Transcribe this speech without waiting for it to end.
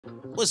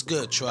What's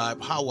good,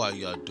 tribe? How are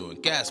y'all doing?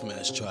 Gas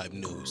Mask Tribe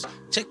News.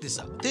 Check this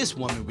out. This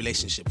woman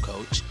relationship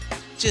coach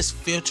just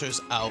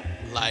filters out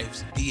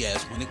life's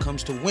BS when it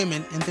comes to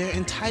women and their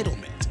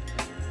entitlement.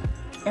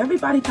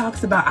 Everybody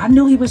talks about, I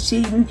knew he was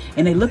cheating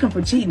and they looking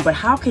for cheating, but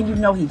how can you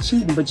know he's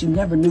cheating but you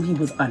never knew he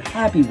was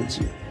unhappy with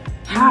you?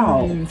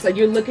 How? So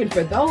you're looking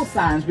for those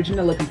signs, but you're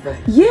not looking for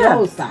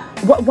those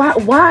signs.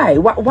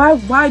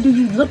 Why do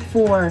you look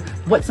for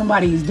what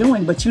somebody is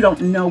doing, but you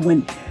don't know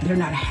when they're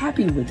not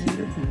happy with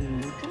you?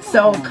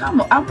 So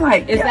come on, I'm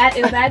like, is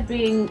that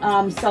being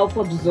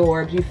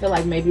self-absorbed? You feel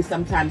like maybe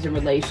sometimes in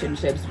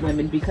relationships,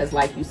 women, because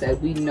like you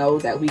said, we know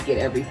that we get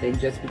everything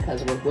just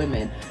because we're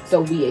women, so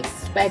we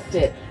expect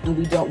it and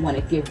we don't want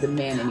to give the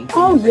man anything.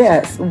 Oh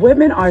yes,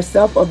 women are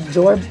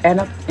self-absorbed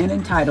and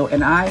entitled,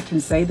 and I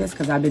can say this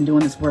because I've been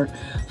doing this work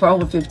for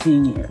over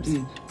 15 years.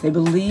 They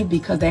believe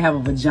because they have a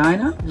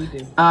vagina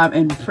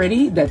and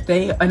pretty, that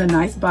they, and a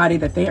nice body,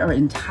 that they are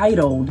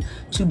entitled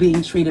to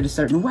being treated a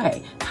certain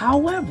way.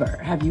 However,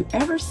 have you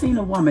ever seen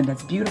a woman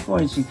that's beautiful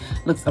and she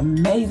looks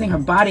amazing, her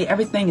body,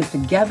 everything is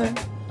together,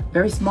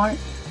 very smart,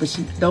 but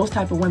those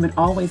type of women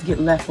always get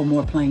left for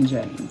more plain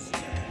Janes.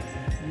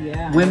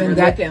 Yeah, women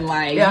that looking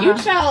like you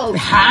chose.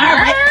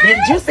 Did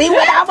you see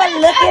what I was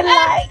looking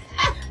like?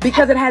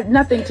 Because it had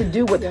nothing to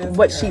do with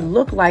what she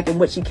looked like and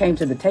what she came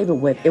to the table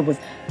with. It was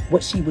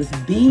what she was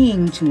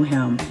being to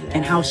him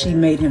and how she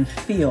made him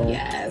feel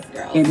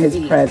in his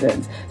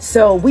presence.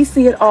 So we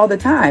see it all the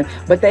time.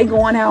 But they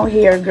going out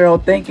here, girl,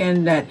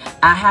 thinking that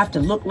I have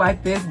to look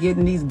like this,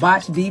 getting these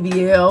botched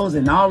BBLs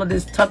and all of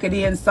this, tuck it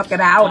in, suck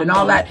it out, and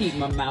all that. Keep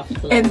my mouth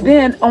closed. And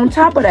then on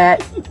top of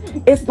that,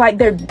 it's like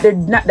they're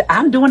not.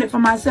 I'm doing it for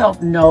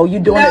myself. No,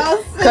 you're doing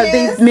it because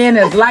these men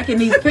is liking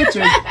these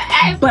pictures.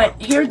 But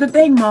here's the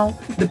thing, Mo.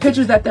 The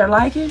pictures that they're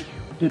liking,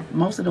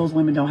 most of those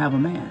women don't have a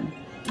man.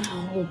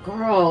 Oh,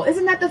 girl,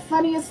 isn't that the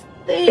funniest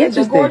thing?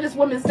 The gorgeous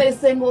women stay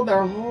single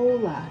their whole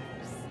life.